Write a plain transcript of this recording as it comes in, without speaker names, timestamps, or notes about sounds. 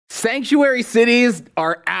Sanctuary cities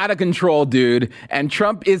are out of control, dude, and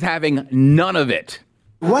Trump is having none of it.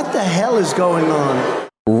 What the hell is going on?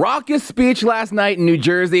 Raucous speech last night in New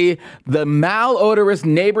Jersey, the malodorous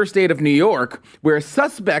neighbor state of New York, where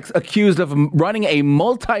suspects accused of running a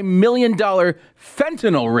multi-million-dollar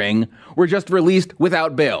fentanyl ring were just released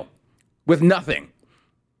without bail, with nothing.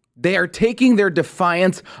 They are taking their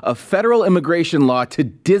defiance of federal immigration law to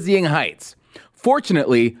dizzying heights.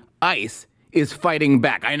 Fortunately, ICE is fighting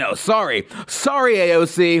back. I know, sorry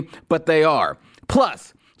AOC, but they are.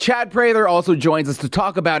 Plus, Chad Prather also joins us to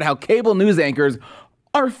talk about how cable news anchors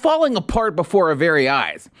are falling apart before our very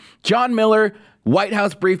eyes. John Miller, White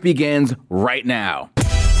House Brief begins right now.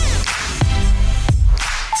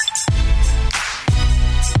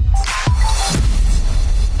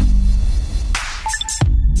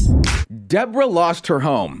 Deborah lost her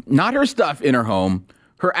home, not her stuff in her home,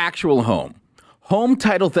 her actual home. Home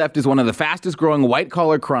title theft is one of the fastest growing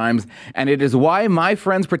white-collar crimes, and it is why my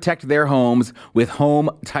friends protect their homes with Home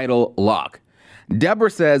Title Lock.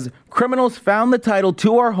 Deborah says criminals found the title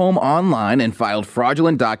to our home online and filed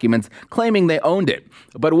fraudulent documents claiming they owned it.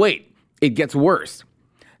 But wait, it gets worse.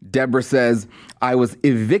 Deborah says, I was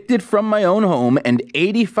evicted from my own home and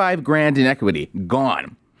 85 grand in equity,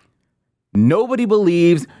 gone. Nobody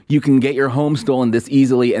believes you can get your home stolen this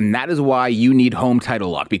easily, and that is why you need Home Title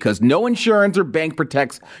Lock, because no insurance or bank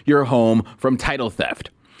protects your home from title theft.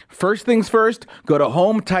 First things first, go to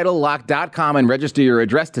HometitleLock.com and register your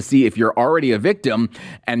address to see if you're already a victim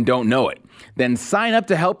and don't know it. Then sign up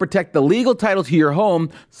to help protect the legal title to your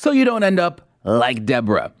home so you don't end up like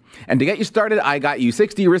Deborah. And to get you started, I got you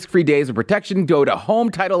 60 risk-free days of protection. Go to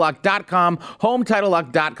HometitleLock.com,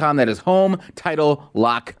 HometitleLock.com. That is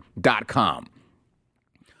HometitleLock.com.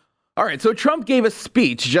 All right, so Trump gave a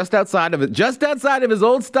speech just outside of his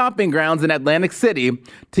old stomping grounds in Atlantic City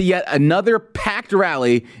to yet another packed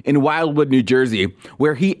rally in Wildwood, New Jersey,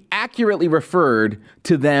 where he accurately referred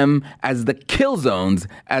to them as the kill zones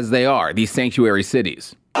as they are, these sanctuary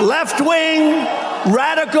cities. Left-wing,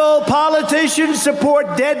 radical politicians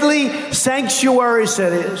support deadly sanctuary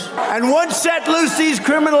cities. And once set loose, these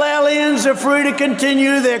criminal aliens are free to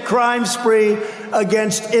continue their crime spree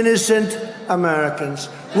against innocent Americans.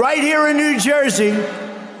 Right here in New Jersey,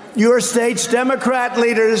 your state's Democrat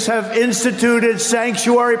leaders have instituted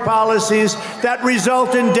sanctuary policies that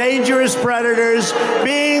result in dangerous predators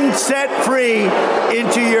being set free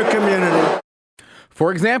into your community.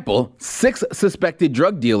 For example, 6 suspected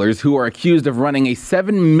drug dealers who are accused of running a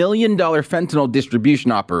 $7 million fentanyl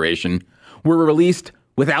distribution operation were released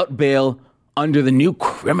without bail under the new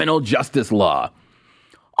criminal justice law.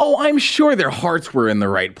 Oh, I'm sure their hearts were in the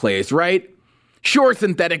right place, right? Sure,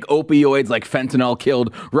 synthetic opioids like fentanyl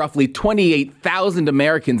killed roughly 28,000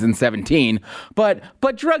 Americans in 2017, but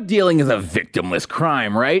drug dealing is a victimless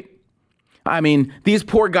crime, right? I mean, these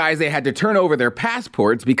poor guys, they had to turn over their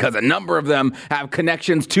passports because a number of them have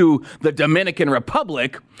connections to the Dominican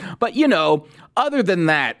Republic. But, other than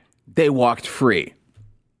that, they walked free.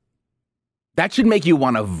 That should make you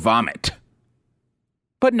want to vomit.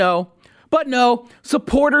 But no,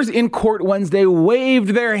 supporters in court Wednesday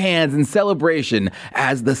waved their hands in celebration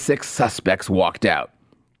as the 6 suspects walked out.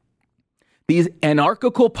 These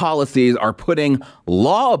anarchical policies are putting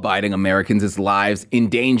law-abiding Americans' lives in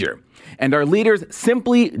danger. And our leaders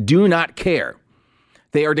simply do not care.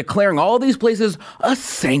 They are declaring all these places a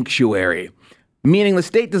sanctuary, meaning the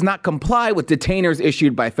state does not comply with detainers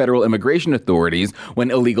issued by federal immigration authorities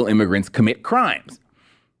when illegal immigrants commit crimes.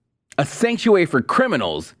 A sanctuary for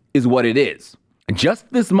criminals is what it is.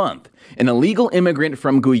 Just this month, an illegal immigrant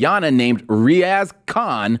from Guyana named Riaz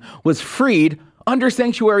Khan was freed under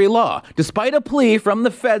sanctuary law, despite a plea from the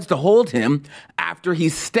feds to hold him after he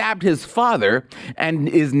stabbed his father and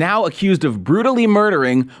is now accused of brutally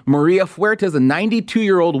murdering Maria Fuertes, a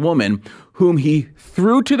 92-year-old woman whom he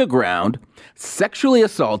threw to the ground, sexually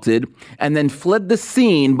assaulted, and then fled the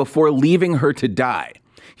scene before leaving her to die.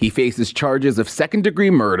 He faces charges of second-degree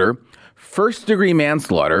murder, first-degree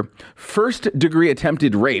manslaughter, first-degree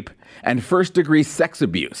attempted rape, and first-degree sex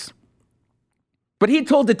abuse. But he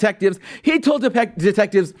told detectives,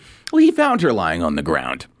 well, he found her lying on the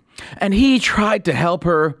ground. And he tried to help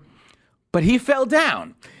her, but he fell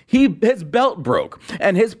down. His belt broke,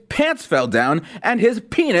 and his pants fell down, and his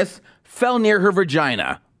penis fell near her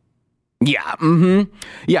vagina. Yeah,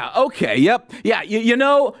 Yeah, okay, yep. Yeah, you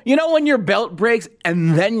know when your belt breaks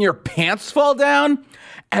and then your pants fall down?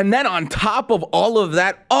 And then on top of all of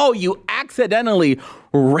that, you accidentally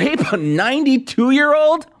rape a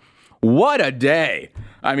 92-year-old? What a day.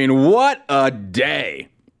 I mean, what a day.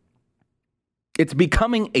 It's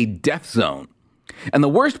becoming a death zone. And the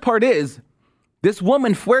worst part is, this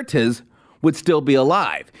woman Fuertes would still be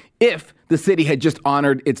alive if the city had just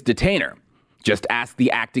honored its detainer. Just ask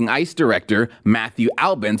the acting ICE director, Matthew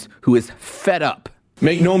Albence, who is fed up.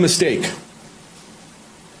 Make no mistake,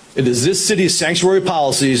 it is this city's sanctuary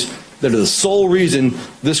policies that are the sole reason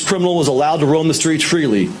this criminal was allowed to roam the streets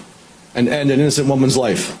freely and end an innocent woman's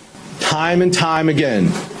life. Time and time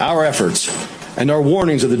again, our efforts and our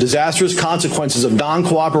warnings of the disastrous consequences of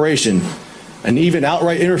non-cooperation and even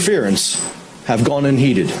outright interference have gone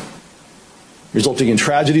unheeded, resulting in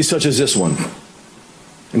tragedies such as this one,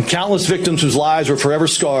 and countless victims whose lives were forever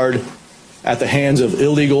scarred at the hands of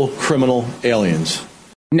illegal criminal aliens.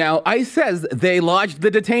 Now, ICE says they lodged the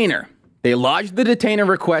detainer. They lodged the detainer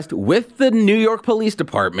request with the New York Police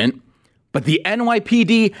Department, but the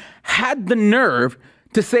NYPD had the nerve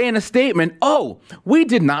to say in a statement, "Oh, we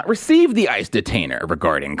did not receive the ICE detainer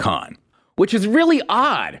regarding Khan," which is really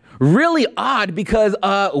odd because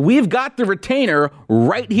we've got the retainer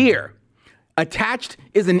right here. Attached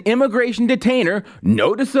is an immigration detainer,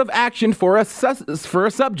 notice of action for a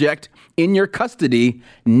subject in your custody,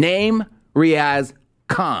 name Riaz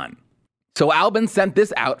Khan. So Albence sent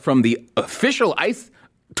this out from the official ICE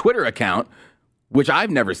Twitter account, which I've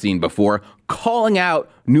never seen before, calling out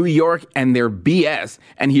New York and their BS.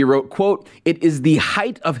 And he wrote, quote, "It is the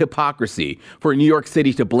height of hypocrisy for New York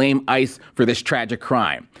City to blame ICE for this tragic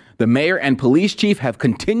crime. The mayor and police chief have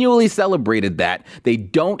continually celebrated that they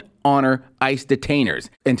don't honor ICE detainers.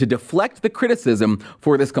 And to deflect the criticism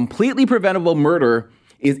for this completely preventable murder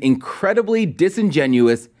is incredibly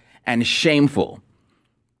disingenuous and shameful."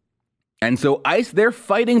 And so ICE, they're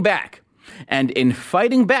fighting back. And in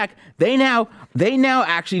fighting back, they now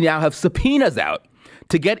have subpoenas out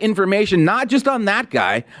to get information not just on that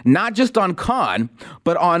guy, not just on Khan,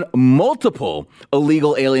 but on multiple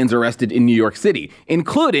illegal aliens arrested in New York City,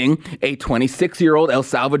 including a 26-year-old El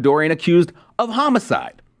Salvadorian accused of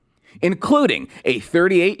homicide, including a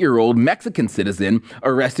 38-year-old Mexican citizen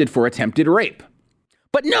arrested for attempted rape.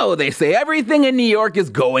 But no, they say everything in New York is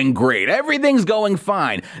going great. Everything's going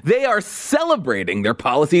fine. They are celebrating their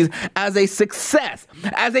policies as a success,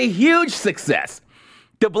 as a huge success.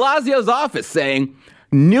 De Blasio's office saying,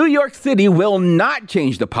 New York City will not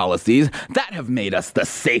change the policies that have made us the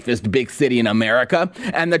safest big city in America,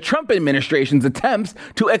 and the Trump administration's attempts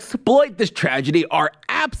to exploit this tragedy are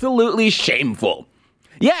absolutely shameful.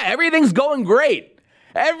 Yeah, everything's going great.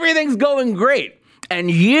 Everything's going great. And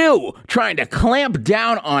you trying to clamp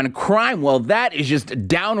down on crime, well, that is just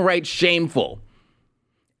downright shameful.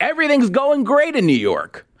 Everything's going great in New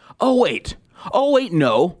York. Oh, wait,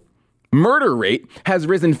 no. Murder rate has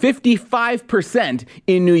risen 55%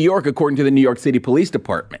 in New York, according to the New York City Police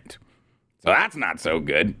Department. So that's not so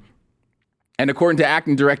good. And according to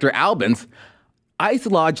acting director Albence, ICE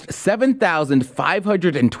lodged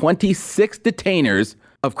 7,526 detainers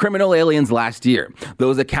of criminal aliens last year.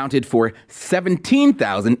 Those accounted for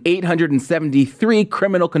 17,873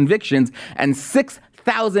 criminal convictions and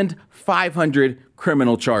 6,500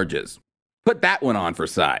 criminal charges. Put that one on for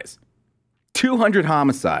size. 200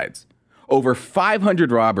 homicides, over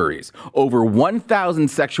 500 robberies, over 1,000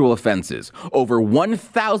 sexual offenses, over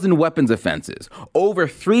 1,000 weapons offenses, over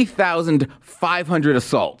 3,500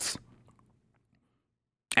 assaults.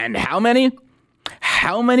 And how many?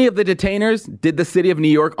 How many of the detainers did the city of New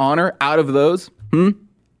York honor out of those?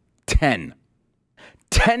 10.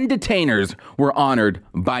 10 detainers were honored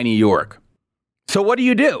by New York. So what do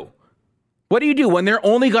you do? What do you do when they're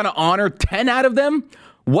only going to honor 10 out of them?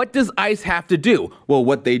 What does ICE have to do? Well,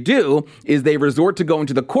 what they do is they resort to going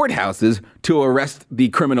to the courthouses to arrest the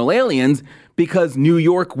criminal aliens because New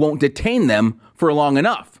York won't detain them for long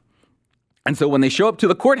enough. And so when they show up to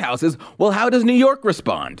the courthouses, well, how does New York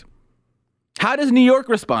respond? How does New York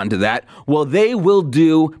respond to that? Well, they will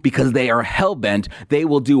do, because they are hell-bent, they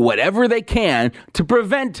will do whatever they can to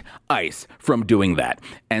prevent ICE from doing that.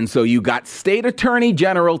 And so you got State Attorney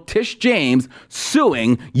General Tish James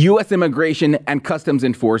suing U.S. Immigration and Customs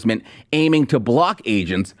Enforcement, aiming to block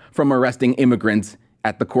agents from arresting immigrants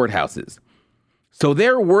at the courthouses. So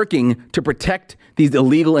they're working to protect these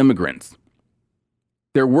illegal immigrants.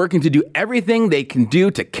 They're working to do everything they can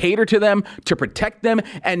do to cater to them, to protect them,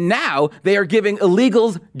 and now they are giving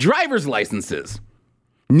illegals driver's licenses.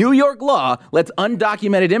 New York law lets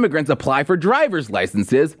undocumented immigrants apply for driver's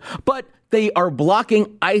licenses, but they are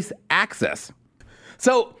blocking ICE access.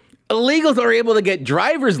 So illegals are able to get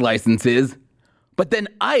driver's licenses, but then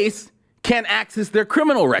ICE can't access their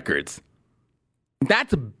criminal records.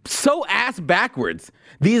 That's so ass backwards.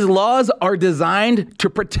 These laws are designed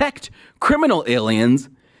to protect criminal aliens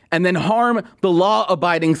and then harm the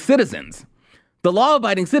law-abiding citizens. The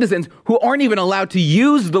law-abiding citizens who aren't even allowed to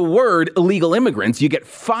use the word illegal immigrants. You get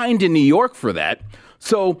fined in New York for that.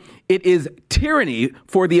 So it is tyranny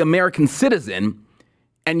for the American citizen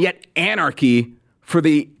and yet anarchy for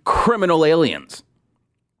the criminal aliens.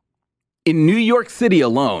 In New York City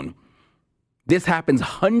alone, this happens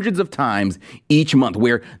hundreds of times each month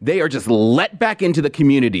where they are just let back into the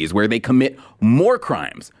communities where they commit more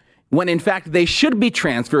crimes when in fact they should be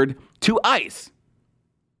transferred to ICE.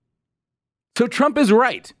 So Trump is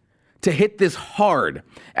right to hit this hard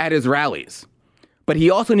at his rallies, but he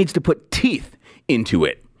also needs to put teeth into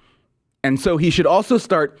it. And so he should also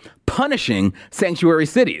start punishing sanctuary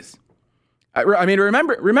cities. I mean,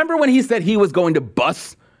 remember when he said he was going to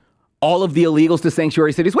bus all of the illegals to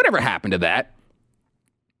sanctuary cities? Whatever happened to that?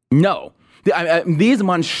 No. These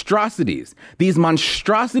monstrosities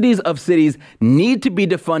of cities need to be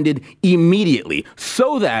defunded immediately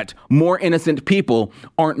so that more innocent people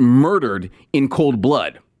aren't murdered in cold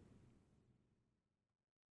blood.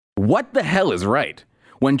 What the hell is right?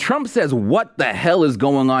 When Trump says what the hell is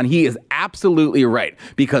going on, he is absolutely right,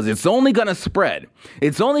 because it's only going to spread.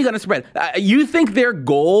 It's only going to spread. You think their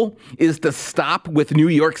goal is to stop with New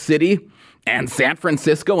York City and San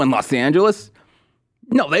Francisco and Los Angeles?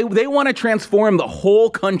 No, they want to transform the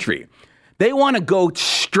whole country. They want to go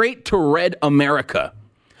straight to red America.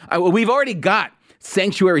 We've already got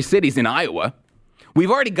sanctuary cities in Iowa.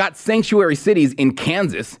 We've already got sanctuary cities in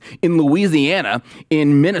Kansas, in Louisiana,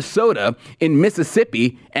 in Minnesota, in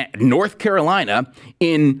Mississippi, North Carolina,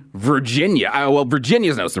 in Virginia. Well,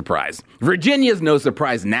 Virginia's no surprise. Virginia's no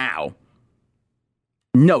surprise now.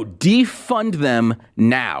 No, defund them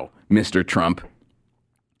now, Mr. Trump.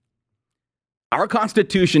 Our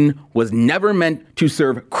Constitution was never meant to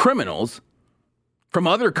serve criminals from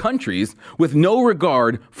other countries with no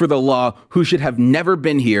regard for the law who should have never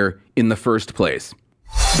been here in the first place.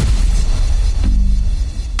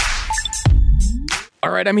 All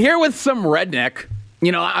right, I'm here with some redneck.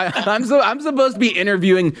 You know, I'm supposed to be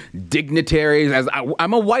interviewing dignitaries as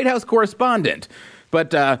I'm a White House correspondent,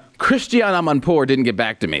 but Christiane Amanpour didn't get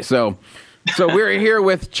back to me. So we're here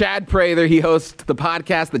with Chad Prather. He hosts the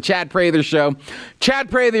podcast, The Chad Prather Show. Chad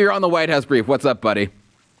Prather, you're on the White House Brief. What's up, buddy?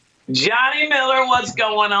 Johnny Miller, what's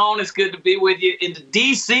going on? It's good to be with you. In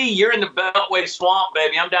D.C., you're in the Beltway swamp,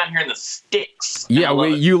 baby. I'm down here in the sticks. Yeah,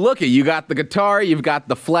 you look it. You got the guitar. You've got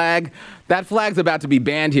the flag. That flag's about to be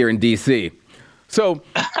banned here in D.C. So,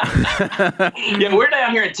 yeah, we're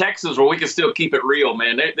down here in Texas where we can still keep it real,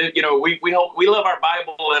 man. We love our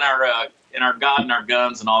Bible and our God and our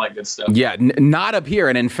guns and all that good stuff. Yeah, not up here.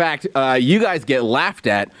 And in fact, you guys get laughed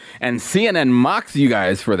at, and CNN mocks you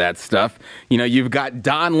guys for that stuff. You know, you've got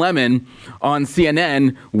Don Lemon on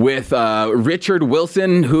CNN with Richard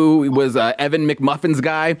Wilson, who was Evan McMuffin's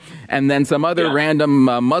guy, and then some other random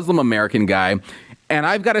Muslim American guy. And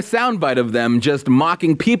I've got a soundbite of them just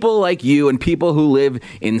mocking people like you and people who live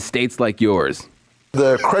in states like yours.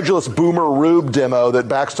 The credulous boomer Rube demo that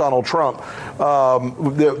backs Donald Trump,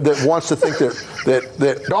 that wants to think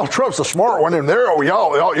that Donald Trump's a smart one, and y'all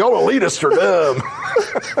elitists are dumb.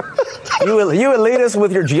 You elitists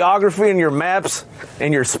with your geography and your maps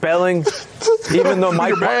and your spelling, even though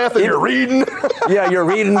your math and your reading. Yeah, you're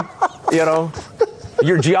reading. You know,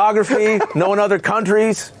 your geography, knowing other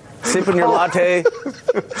countries, sipping your latte,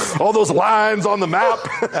 all those lines on the map.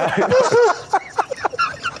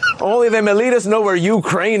 Only them elitists know where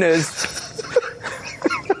Ukraine is.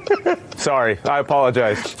 Sorry, I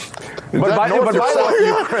apologize. Ukraine?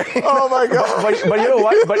 Oh my God! But you know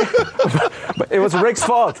what? But it was Rick's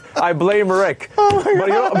fault. I blame Rick. Oh my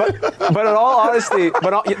God. But in all honesty,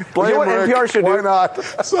 blame you know what Rick. NPR should do? Why not?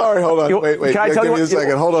 Sorry, hold on. Wait. Can I tell you give me a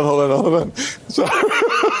second. Hold on. Sorry.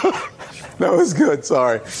 That was good.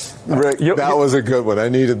 Sorry, Rick. That was a good one. I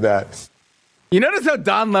needed that. You notice how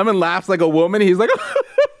Don Lemon laughs like a woman? He's like,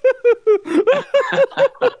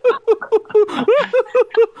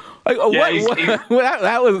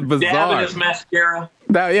 that was bizarre. Dabbing his mascara.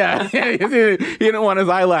 He didn't want his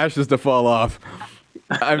eyelashes to fall off.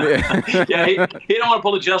 I mean, he don't want to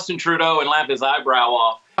pull a Justin Trudeau and laugh his eyebrow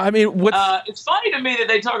off. I mean, it's funny to me that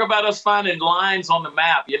they talk about us finding lines on the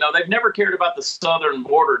map. You know, they've never cared about the southern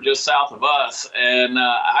border just south of us. And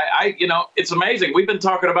it's amazing. We've been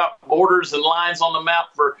talking about borders and lines on the map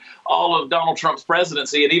for all of Donald Trump's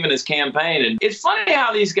presidency and even his campaign. And it's funny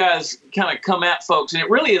how these guys kind of come at folks. And it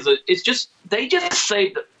really is they just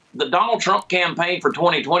saved the Donald Trump campaign for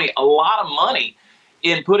 2020 a lot of money.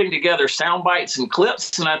 in putting together sound bites and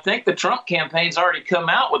clips. And I think the Trump campaign's already come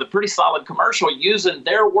out with a pretty solid commercial using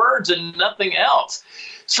their words and nothing else.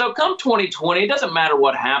 So come 2020, it doesn't matter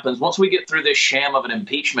what happens. Once we get through this sham of an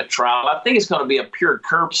impeachment trial, I think it's going to be a pure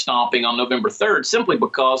curb stomping on November 3rd, simply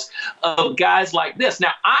because of guys like this.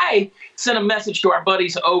 Now, I sent a message to our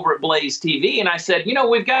buddies over at Blaze TV, and I said,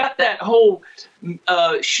 we've got that whole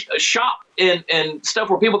shop and stuff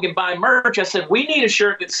where people can buy merch. I said, we need a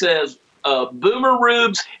shirt that says Boomer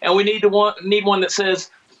Rubes, and we need one that says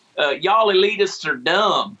y'all elitists are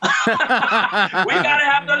dumb. We got to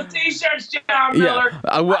have those T-shirts, John Miller.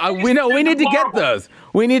 We need to get those.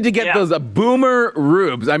 We need to get those Boomer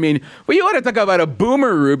Rubes. I mean, you want to talk about a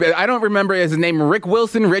Boomer Rube. I don't remember his name, Rick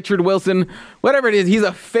Wilson, Richard Wilson, whatever it is. He's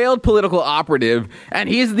a failed political operative, and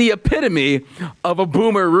he's the epitome of a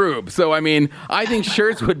Boomer Rube. So, I mean, I think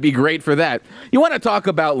shirts would be great for that. You want to talk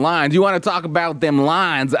about lines. You want to talk about them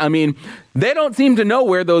lines. I mean, they don't seem to know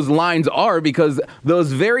where those lines are, because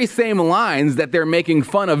those very same lines that they're making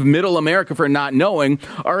fun of middle America for not knowing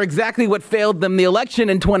are exactly what failed them the election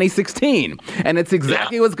in 2016. And it's exactly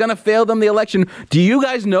what's going to fail them the election. Do you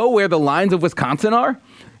guys know where the lines of Wisconsin are?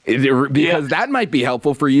 Because that might be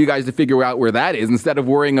helpful for you guys to figure out where that is, instead of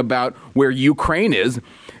worrying about where Ukraine is.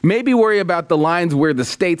 Maybe worry about the lines where the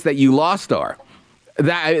states that you lost are.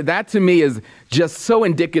 That to me is just so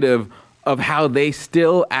indicative of how they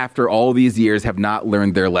still, after all these years, have not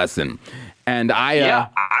learned their lesson. And 100%.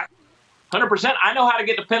 I know how to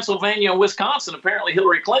get to Pennsylvania and Wisconsin. Apparently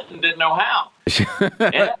Hillary Clinton didn't know how.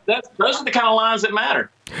 And those are the kind of lines that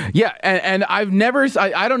matter. Yeah, and I've never,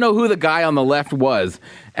 I don't know who the guy on the left was.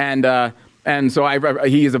 And so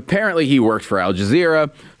he worked for Al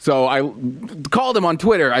Jazeera. So I called him on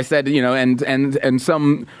Twitter. I said, and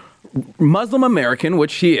some Muslim American,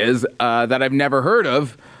 which he is, that I've never heard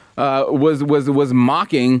of, was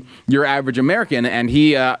mocking your average American, and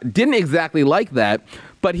he didn't exactly like that,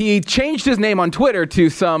 but he changed his name on Twitter to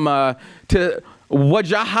to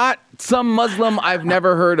Wajahat, some Muslim I've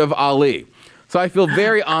never heard of Ali. So I feel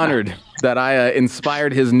very honored that I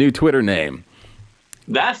inspired his new Twitter name.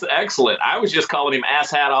 That's excellent. I was just calling him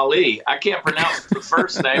Asshat Ali. I can't pronounce the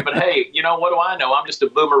first name, but hey, what do I know? I'm just a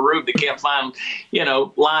Boomer Rube that can't find,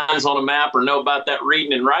 lines on a map or know about that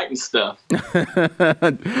reading and writing stuff.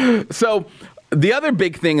 So the other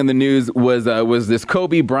big thing in the news was this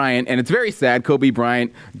Kobe Bryant, and it's very sad. Kobe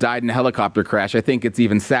Bryant died in a helicopter crash. I think it's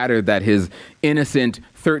even sadder that his innocent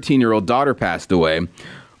 13-year-old daughter passed away.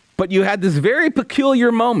 But you had this very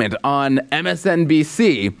peculiar moment on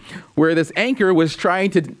MSNBC where this anchor was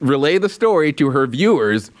trying to relay the story to her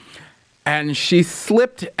viewers, and she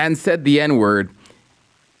slipped and said the N-word.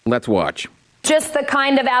 Let's watch. Just the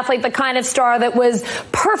kind of athlete, the kind of star that was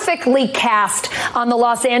perfectly cast on the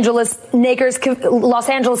Los Angeles Lakers.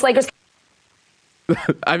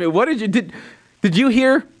 I mean, what did you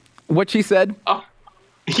hear what she said? Oh,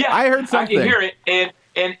 yeah, I heard something. I can hear it,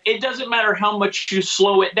 and it doesn't matter how much you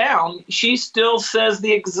slow it down, she still says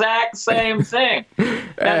the exact same thing.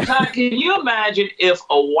 Now, Todd, can you imagine if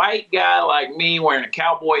a white guy like me wearing a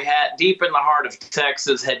cowboy hat deep in the heart of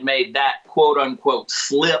Texas had made that quote-unquote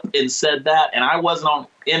slip and said that, and I wasn't on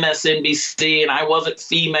MSNBC, and I wasn't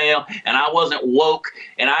female, and I wasn't woke,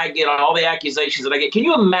 and I get all the accusations that I get? Can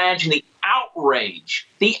you imagine the outrage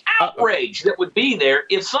that would be there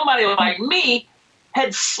if somebody like me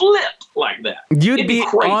had slipped like that? You'd be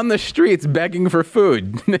on the streets begging for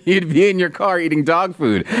food. You'd be in your car eating dog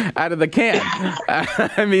food out of the can.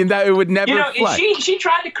 I mean, that it would never fly. She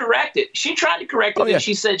tried to correct it. And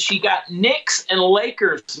she said she got Knicks and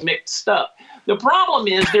Lakers mixed up. The problem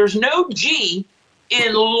is there's no G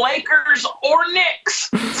in Lakers or Knicks.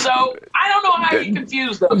 So I don't know how you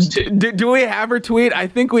confuse those two. Do we have her tweet? I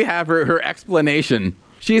think we have her explanation.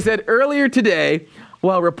 She said, earlier today,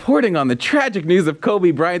 while reporting on the tragic news of Kobe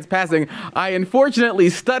Bryant's passing, I unfortunately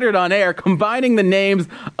stuttered on air, combining the names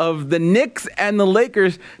of the Knicks and the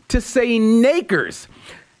Lakers to say Nakers.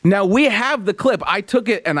 Now, we have the clip. I took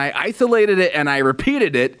it and I isolated it and I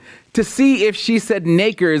repeated it to see if she said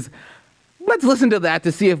Nakers. Let's listen to that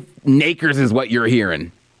to see if Nakers is what you're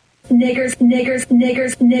hearing. Nakers.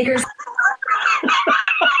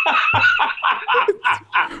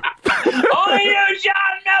 Only you, John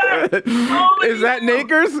Miller. Is that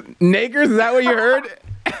Nakers? Nakers? Is that what you heard?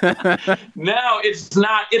 No, it's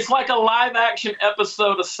not. It's like a live action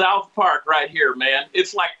episode of South Park right here, man.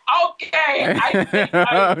 It's like, okay, I think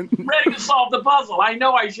I'm ready to solve the puzzle. I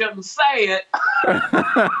know I shouldn't say it.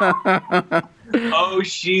 Oh,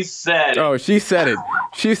 she said it. Oh, she said it.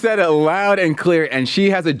 She said it loud and clear, and she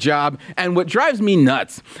has a job. And what drives me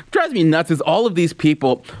nuts is all of these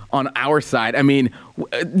people on our side. I mean,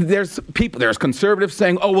 there's conservatives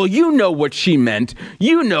saying, oh, well, you know what she meant.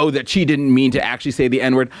 You know that she didn't mean to actually say the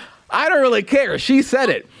N-word. I don't really care. She said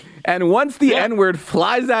it. And once the N-word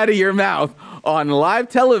flies out of your mouth on live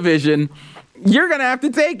television, you're going to have to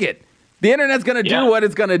take it. The internet's going to do what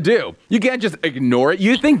it's going to do. You can't just ignore it.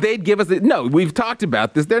 You think they'd give us no, we've talked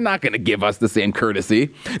about this. They're not going to give us the same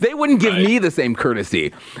courtesy. They wouldn't give me the same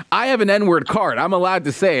courtesy. I have an N-word card. I'm allowed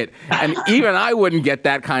to say it. And even I wouldn't get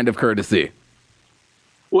that kind of courtesy.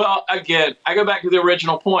 Well, again, I go back to the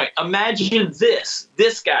original point. Imagine this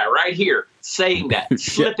guy right here saying that,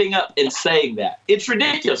 slipping up and saying that. It's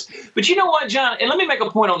ridiculous. But you know what, John? And let me make a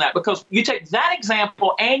point on that, because you take that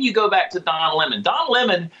example and you go back to Don Lemon. Don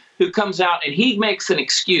Lemon, who comes out and he makes an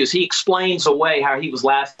excuse. He explains away how he was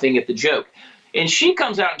laughing at the joke. And she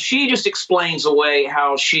comes out and she just explains away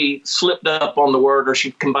how she slipped up on the word, or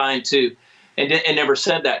she combined two and never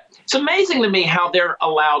said that. It's amazing to me how they're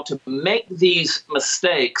allowed to make these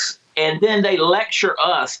mistakes and then they lecture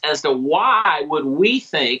us as to why would we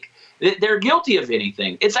think that they're guilty of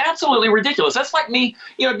anything. It's absolutely ridiculous. That's like me,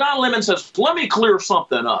 Don Lemon says, let me clear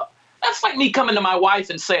something up. That's like me coming to my wife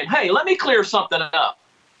and saying, hey, let me clear something up.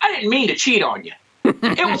 I didn't mean to cheat on you.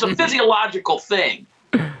 It was a physiological thing.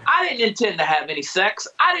 I didn't intend to have any sex.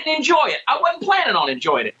 I didn't enjoy it. I wasn't planning on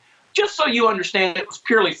enjoying it. Just so you understand, it was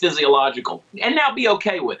purely physiological. And now be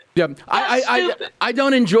okay with it. Yeah, I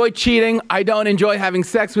don't enjoy cheating. I don't enjoy having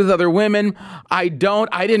sex with other women. I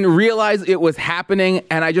didn't realize it was happening.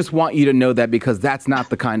 And I just want you to know that, because that's not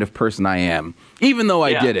the kind of person I am, even though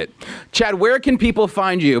I did it. Chad, where can people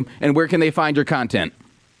find you and where can they find your content?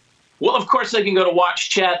 Well, of course, they can go to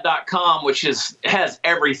watchchad.com, which has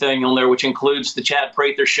everything on there, which includes the Chad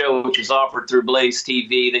Prather Show, which is offered through Blaze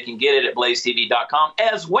TV. They can get it at blazetv.com,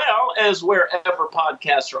 as well as wherever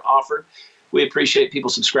podcasts are offered. We appreciate people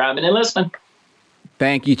subscribing and listening.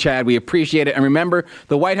 Thank you, Chad. We appreciate it. And remember,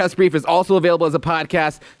 the White House Brief is also available as a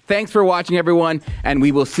podcast. Thanks for watching, everyone, and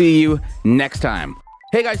we will see you next time.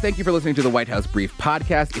 Hey guys, thank you for listening to the White House Brief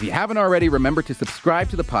podcast. If you haven't already, remember to subscribe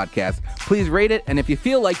to the podcast. Please rate it, and if you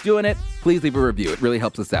feel like doing it, please leave a review. It really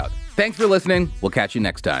helps us out. Thanks for listening. We'll catch you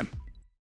next time.